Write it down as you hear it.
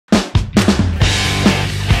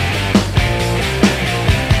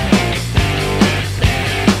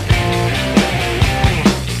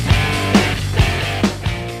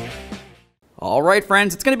Alright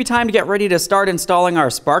friends, it's going to be time to get ready to start installing our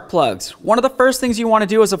spark plugs. One of the first things you want to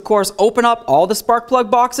do is of course open up all the spark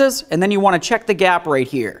plug boxes, and then you want to check the gap right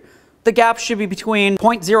here. The gap should be between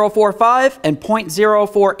 0.045 and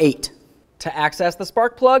 0.048. To access the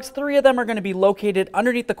spark plugs, 3 of them are going to be located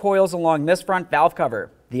underneath the coils along this front valve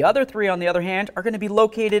cover. The other 3, on the other hand, are going to be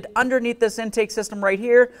located underneath this intake system right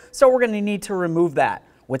here, so we're going to need to remove that.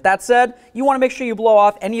 With that said, you want to make sure you blow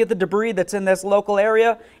off any of the debris that's in this local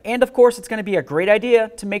area, and of course it's going to be a great idea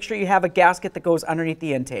to make sure you have a gasket that goes underneath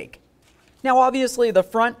the intake. Now obviously the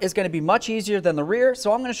front is going to be much easier than the rear,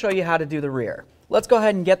 so I'm going to show you how to do the rear. Let's go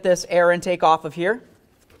ahead and get this air intake off of here.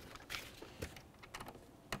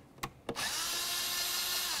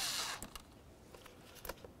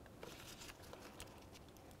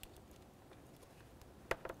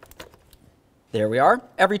 There we are.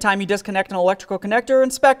 Every time you disconnect an electrical connector,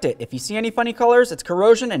 inspect it. If you see any funny colors, it's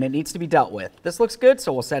corrosion and it needs to be dealt with. This looks good,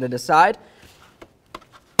 so we'll set it aside.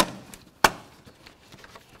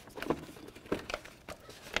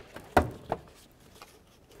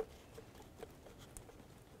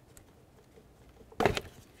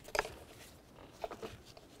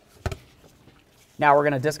 Now we're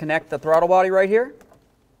going to disconnect the throttle body right here.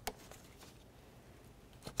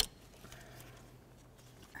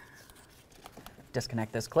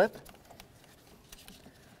 Disconnect this clip.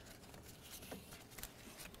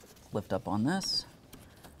 Lift up on this.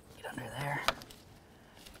 Get under there.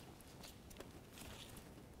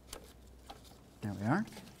 There we are.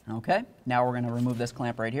 Okay, now we're going to remove this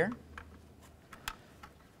clamp right here.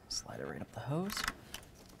 Slide it right up the hose.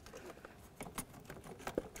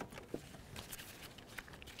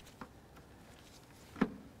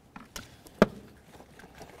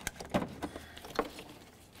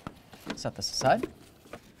 Set this aside.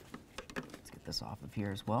 Let's get this off of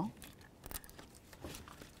here as well.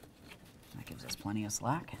 That gives us plenty of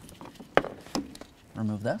slack.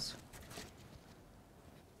 Remove this.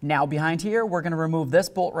 Now behind here, we're going to remove this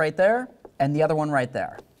bolt right there and the other one right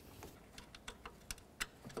there.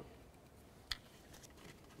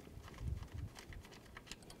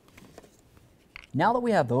 Now that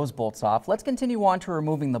we have those bolts off, let's continue on to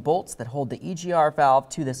removing the bolts that hold the EGR valve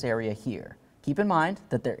to this area here. Keep in mind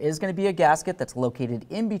that there is going to be a gasket that's located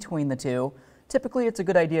in between the two. Typically, it's a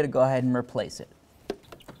good idea to go ahead and replace it.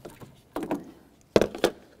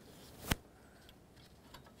 There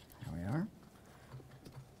we are.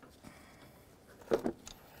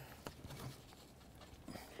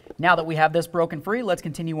 Now that we have this broken free, let's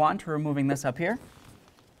continue on to removing this up here.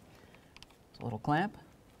 It's a little clamp.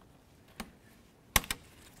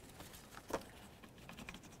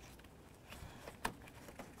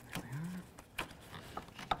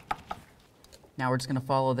 Now we're just going to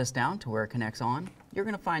follow this down to where it connects on. You're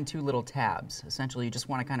going to find 2 little tabs. Essentially, you just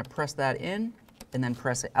want to kind of press that in and then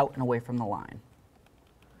press it out and away from the line.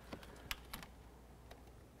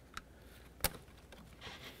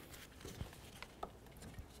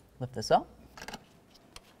 Lift this up.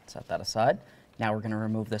 Set that aside. Now we're going to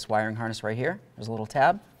remove this wiring harness right here. There's a little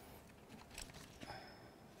tab.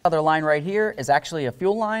 Other line right here is actually a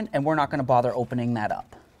fuel line, and we're not going to bother opening that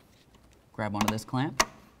up. Grab onto this clamp.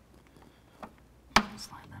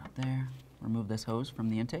 Slide that up there. Remove this hose from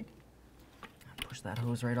the intake. Push that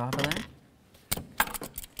hose right off of there.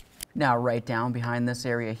 Now right down behind this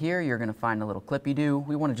area here, you're going to find a little clippy-doo.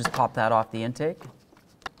 We want to just pop that off the intake.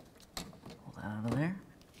 Pull that out of there.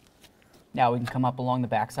 Now we can come up along the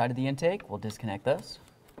back side of the intake. We'll disconnect this.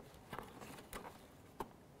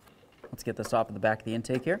 Let's get this off of the back of the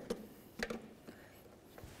intake here.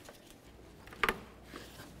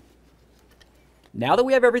 Now that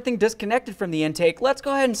we have everything disconnected from the intake, let's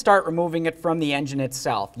go ahead and start removing it from the engine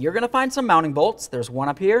itself. You're going to find some mounting bolts. There's one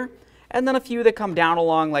up here, and then a few that come down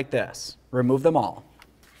along like this. Remove them all.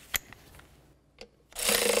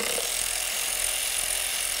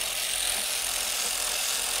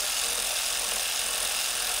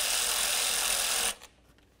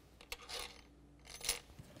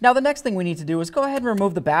 Now the next thing we need to do is go ahead and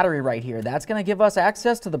remove the battery right here. That's going to give us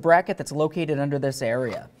access to the bracket that's located under this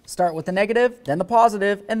area. Start with the negative, then the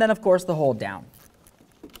positive, and then of course the hold down.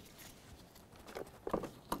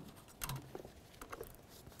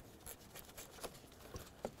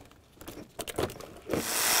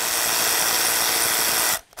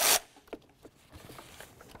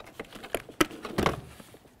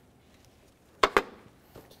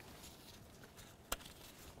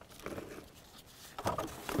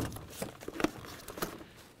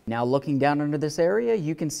 Now looking down under this area,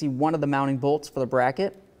 you can see one of the mounting bolts for the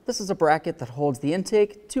bracket. This is a bracket that holds the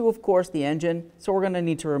intake to, of course, the engine, so we're going to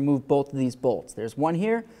need to remove both of these bolts. There's one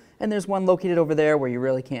here, and there's one located over there where you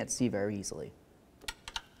really can't see very easily.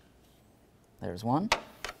 There's one.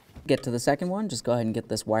 Get to the second one, just go ahead and get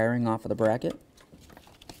this wiring off of the bracket.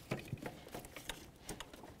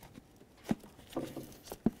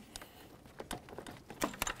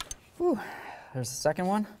 Whew. There's the second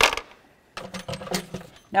one.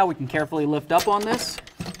 Now we can carefully lift up on this.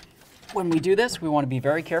 When we do this, we want to be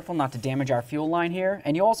very careful not to damage our fuel line here,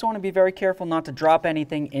 and you also want to be very careful not to drop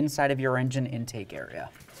anything inside of your engine intake area.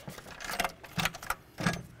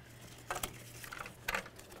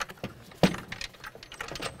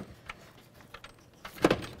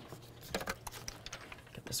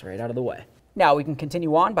 Get this right out of the way. Now we can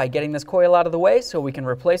continue on by getting this coil out of the way so we can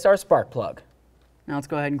replace our spark plug. Now let's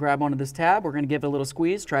go ahead and grab onto this tab. We're going to give it a little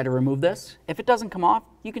squeeze, try to remove this. If it doesn't come off,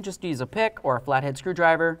 you can just use a pick or a flathead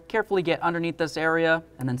screwdriver, carefully get underneath this area,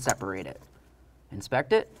 and then separate it.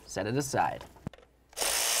 Inspect it, set it aside.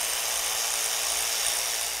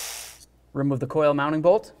 Remove the coil mounting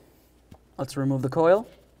bolt. Let's remove the coil.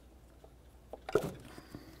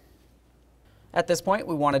 At this point,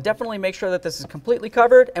 we want to definitely make sure that this is completely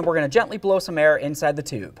covered, and we're going to gently blow some air inside the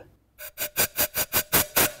tube.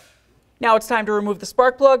 Now it's time to remove the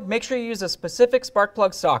spark plug. Make sure you use a specific spark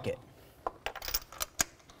plug socket. All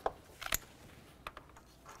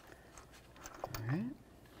right.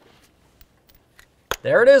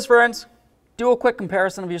 There it is, friends. Do a quick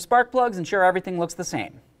comparison of your spark plugs, ensure everything looks the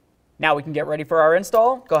same. Now we can get ready for our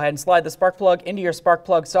install. Go ahead and slide the spark plug into your spark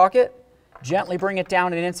plug socket. Gently bring it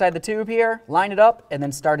down and inside the tube here, line it up, and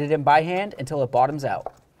then start it in by hand until it bottoms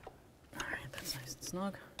out. All right, that's nice and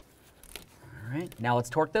snug. All right, now let's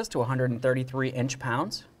torque this to 133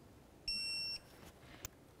 inch-pounds.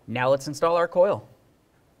 Now let's install our coil.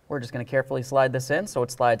 We're just going to carefully slide this in so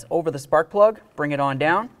it slides over the spark plug, bring it on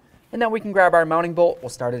down, and then we can grab our mounting bolt, we'll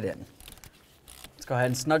start it in. Let's go ahead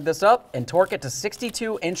and snug this up and torque it to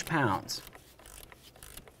 62 inch-pounds.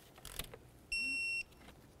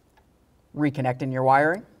 Reconnecting your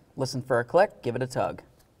wiring, listen for a click, give it a tug.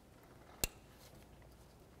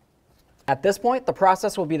 At this point, the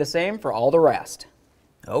process will be the same for all the rest.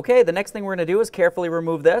 Okay, the next thing we're going to do is carefully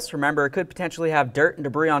remove this. Remember, it could potentially have dirt and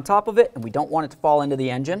debris on top of it, and we don't want it to fall into the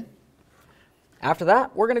engine. After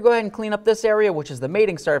that, we're going to go ahead and clean up this area, which is the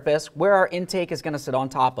mating surface, where our intake is going to sit on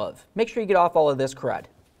top of. Make sure you get off all of this crud.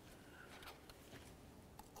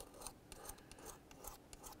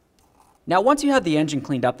 Now, once you have the engine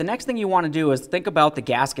cleaned up, the next thing you want to do is think about the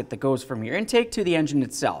gasket that goes from your intake to the engine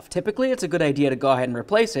itself. Typically, it's a good idea to go ahead and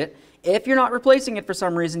replace it. If you're not replacing it for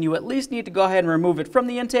some reason, you at least need to go ahead and remove it from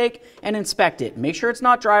the intake and inspect it. Make sure it's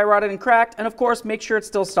not dry rotted and cracked, and of course, make sure it's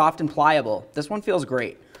still soft and pliable. This one feels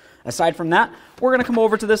great. Aside from that, we're going to come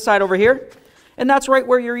over to this side over here, and that's right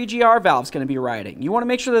where your EGR valve is going to be riding. You want to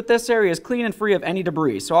make sure that this area is clean and free of any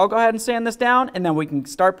debris. So I'll go ahead and sand this down, and then we can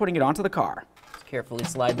start putting it onto the car. Carefully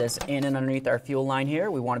slide this in and underneath our fuel line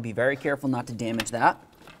here. We want to be very careful not to damage that.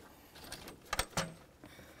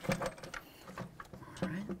 All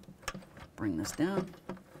right. Bring this down.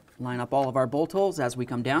 Line up all of our bolt holes as we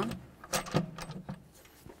come down.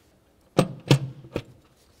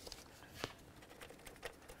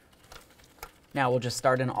 Now we'll just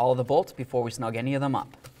start in all of the bolts before we snug any of them up.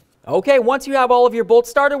 Okay, once you have all of your bolts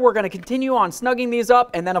started, we're going to continue on snugging these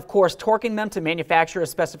up and then, of course, torquing them to manufacturer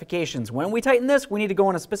specifications. When we tighten this, we need to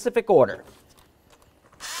go in a specific order.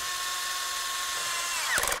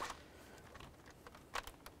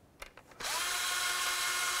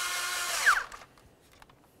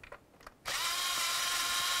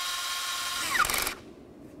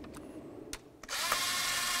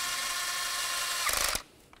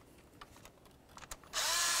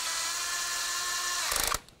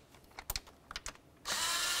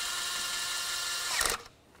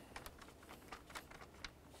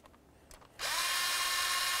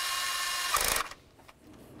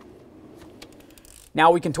 Now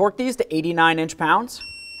we can torque these to 89 inch-pounds.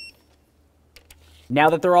 Now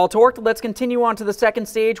that they're all torqued, let's continue on to the second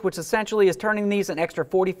stage, which essentially is turning these an extra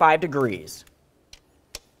 45 degrees.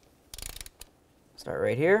 Start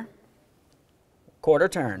right here, quarter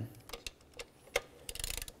turn.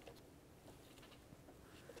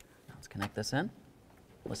 Let's connect this in,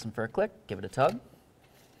 listen for a click, give it a tug.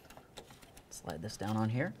 Slide this down on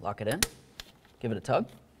here, lock it in, give it a tug.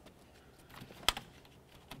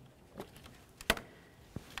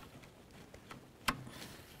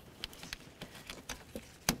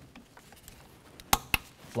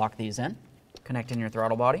 Lock these in, connect in your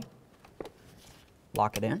throttle body,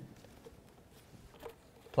 lock it in,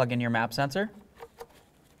 plug in your map sensor,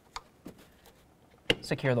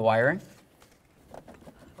 secure the wiring.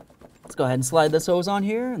 Let's go ahead and slide this hose on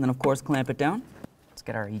here and then of course clamp it down. Let's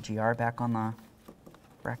get our EGR back on the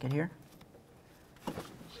bracket here.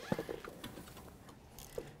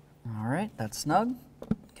 All right, that snug.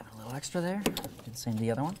 Give it a little extra there. Do the same to the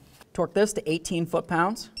other one. Torque this to 18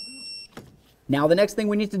 foot-pounds. Now the next thing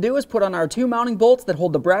we need to do is put on our 2 mounting bolts that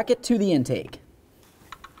hold the bracket to the intake.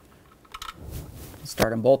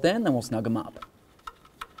 Start them both in, then we'll snug them up.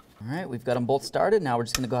 All right, we've got them both started. Now we're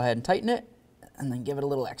just going to go ahead and tighten it and then give it a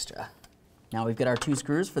little extra. Now we've got our 2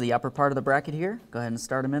 screws for the upper part of the bracket here. Go ahead and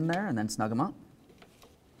start them in there and then snug them up.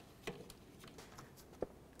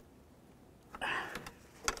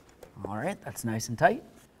 All right, that's nice and tight.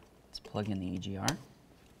 Let's plug in the EGR. And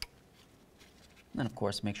then, of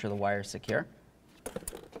course, make sure the wire is secure.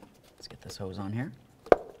 Let's get this hose on here.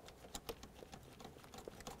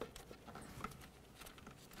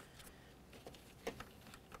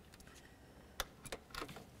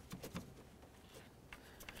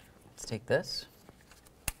 Let's take this,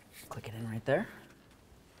 click it in right there.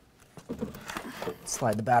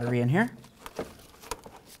 Slide the battery in here.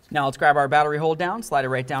 Now let's grab our battery hold down, slide it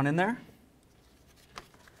right down in there.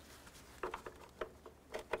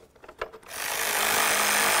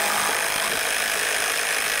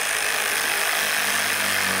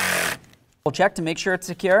 We'll check to make sure it's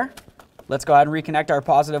secure. Let's go ahead and reconnect our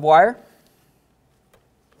positive wire.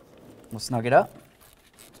 We'll snug it up.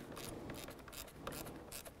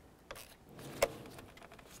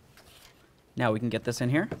 Now we can get this in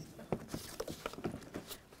here.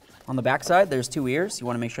 On the back side, there's 2 ears. You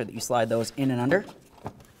want to make sure that you slide those in and under.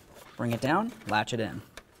 Bring it down, latch it in.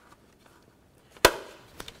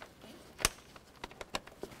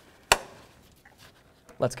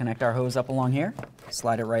 Let's connect our hose up along here.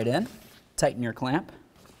 Slide it right in. Tighten your clamp.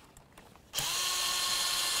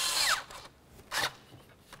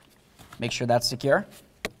 Make sure that's secure.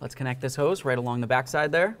 Let's connect this hose right along the back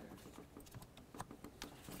side there.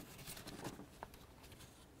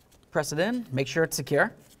 Press it in, make sure it's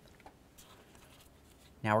secure.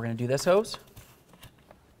 Now we're going to do this hose.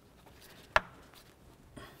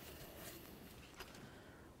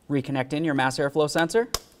 Reconnect in your mass airflow sensor.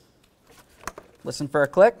 Listen for a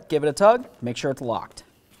click, give it a tug, make sure it's locked.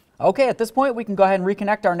 Okay, at this point we can go ahead and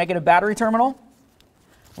reconnect our negative battery terminal.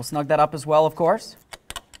 We'll snug that up as well, of course.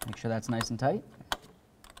 Make sure that's nice and tight.